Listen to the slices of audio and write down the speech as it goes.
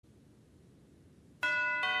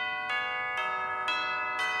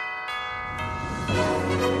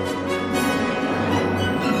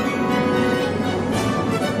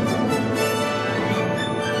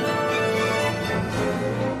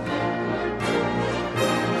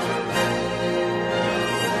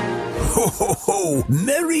Ho, ho, ho!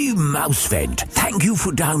 Merry Mouse Vent. Thank you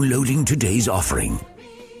for downloading today's offering.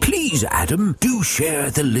 Please, Adam, do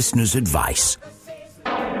share the listener's advice.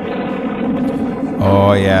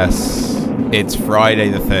 Oh, yes. It's Friday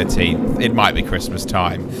the 13th. It might be Christmas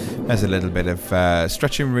time. There's a little bit of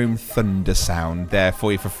stretching room thunder sound there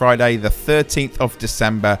for you for Friday the 13th of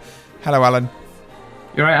December. Hello, Alan.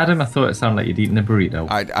 You're right, Adam. I thought it sounded like you'd eaten a burrito.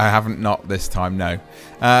 I haven't, not this time, no.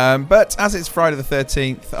 But as it's Friday the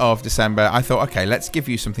 13th of December, I thought, okay, let's give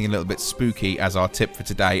you something a little bit spooky as our tip for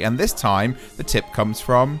today. And this time, the tip comes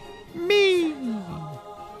from me.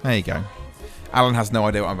 There you go. Alan has no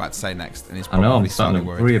idea what I'm about to say next, and he's probably I'm starting to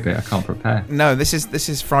worried. worry a bit. I can't prepare. No, this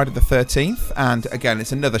is Friday the 13th, and again,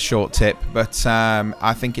 it's another short tip, but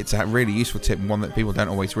I think it's a really useful tip and one that people don't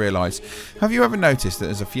always realise. Have you ever noticed that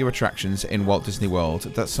there's a few attractions in Walt Disney World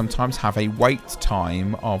that sometimes have a wait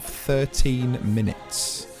time of 13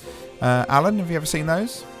 minutes? Alan, have you ever seen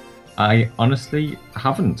those? I honestly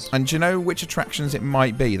haven't. And do you know which attractions it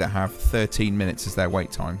might be that have 13 minutes as their wait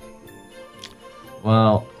time?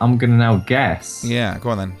 Well, I'm going to now guess. Yeah,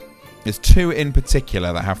 go on then. There's two in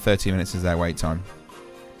particular that have 30 minutes as their wait time.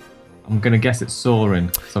 I'm going to guess it's Soarin',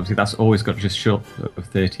 because obviously that's always got just short of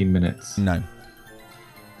 13 minutes. No.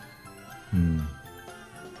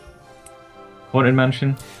 Haunted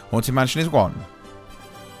Mansion? Haunted Mansion is one.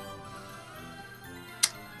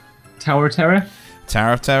 Tower of Terror?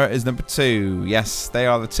 Tower of Terror is number two. Yes, they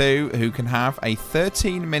are the two who can have a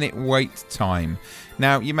 13-minute wait time.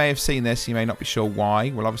 Now, you may have seen this, you may not be sure why.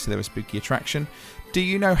 Well, obviously, they're a spooky attraction. Do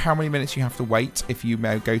you know how many minutes you have to wait if you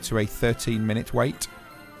may go to a 13-minute wait?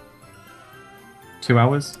 2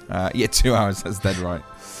 hours? Yeah, 2 hours, that's dead right.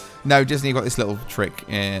 No, Disney have got this little trick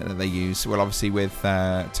that they use. Well, obviously with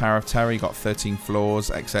Tower of Terror, you got 13 floors,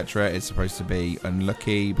 etc. It's supposed to be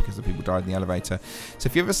unlucky because the people died in the elevator. So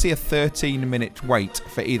if you ever see a 13-minute wait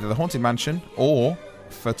for either the Haunted Mansion or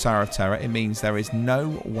for Tower of Terror, it means there is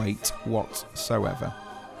no wait whatsoever.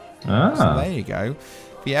 So there you go.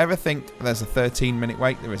 If you ever think there's a 13-minute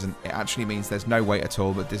wait, there isn't. It actually means there's no wait at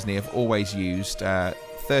all, but Disney have always used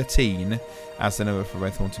 13 as the number for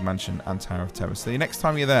both Haunted Mansion and Tower of Terror. So the next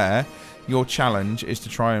time you're there, your challenge is to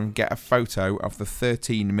try and get a photo of the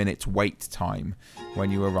 13-minute wait time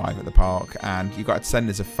when you arrive at the park, and you've got to send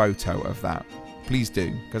us a photo of that. Please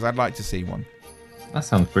do, because I'd like to see one. That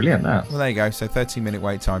sounds brilliant, that. Well, there you go. So 13-minute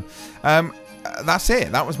wait time. That's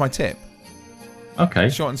it. That was my tip. Okay.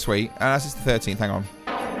 Short and sweet. And as it's the 13th, hang on.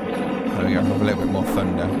 There we go. Have a little bit more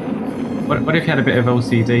thunder. What if you had a bit of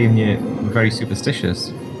OCD and you're very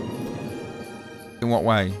superstitious? In what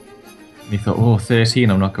way? And you thought, 13,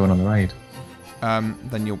 I'm not going on the ride.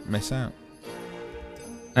 Then you'll miss out.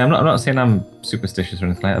 I'm not saying I'm superstitious or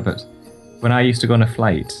anything like that, but when I used to go on a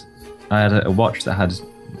flight, I had a watch that had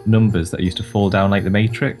numbers that used to fall down like the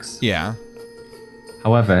Matrix. Yeah.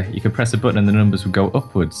 However, you could press a button and the numbers would go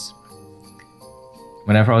upwards.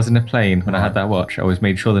 Whenever I was in a plane, when I had that watch, I always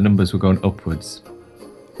made sure the numbers were going upwards.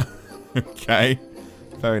 Okay.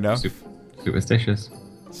 Fair enough. Superstitious.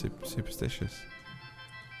 Superstitious.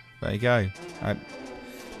 There you go.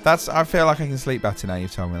 I feel like I can sleep better now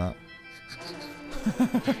you've told me that.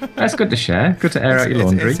 That's good to share. Good to air out your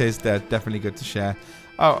laundry. It is definitely good to share.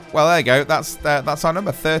 Oh, well, there you go. That's our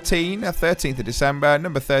number 13, 13th of December.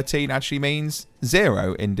 Number 13 actually means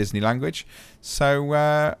 0 in Disney language.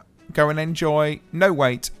 So go and enjoy No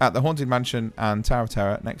Wait at the Haunted Mansion and Tower of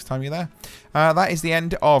Terror next time you're there. That is the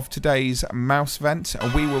end of today's Mouse Vent.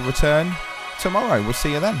 We will return tomorrow. We'll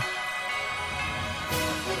see you then.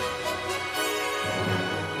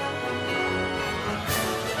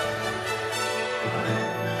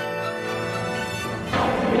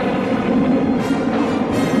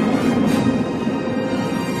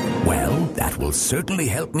 Will certainly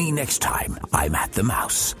help me next time I'm at the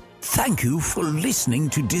Mouse. Thank you for listening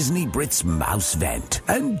to Disney Brits Mouse Vent.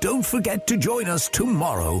 And don't forget to join us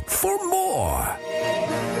tomorrow for more.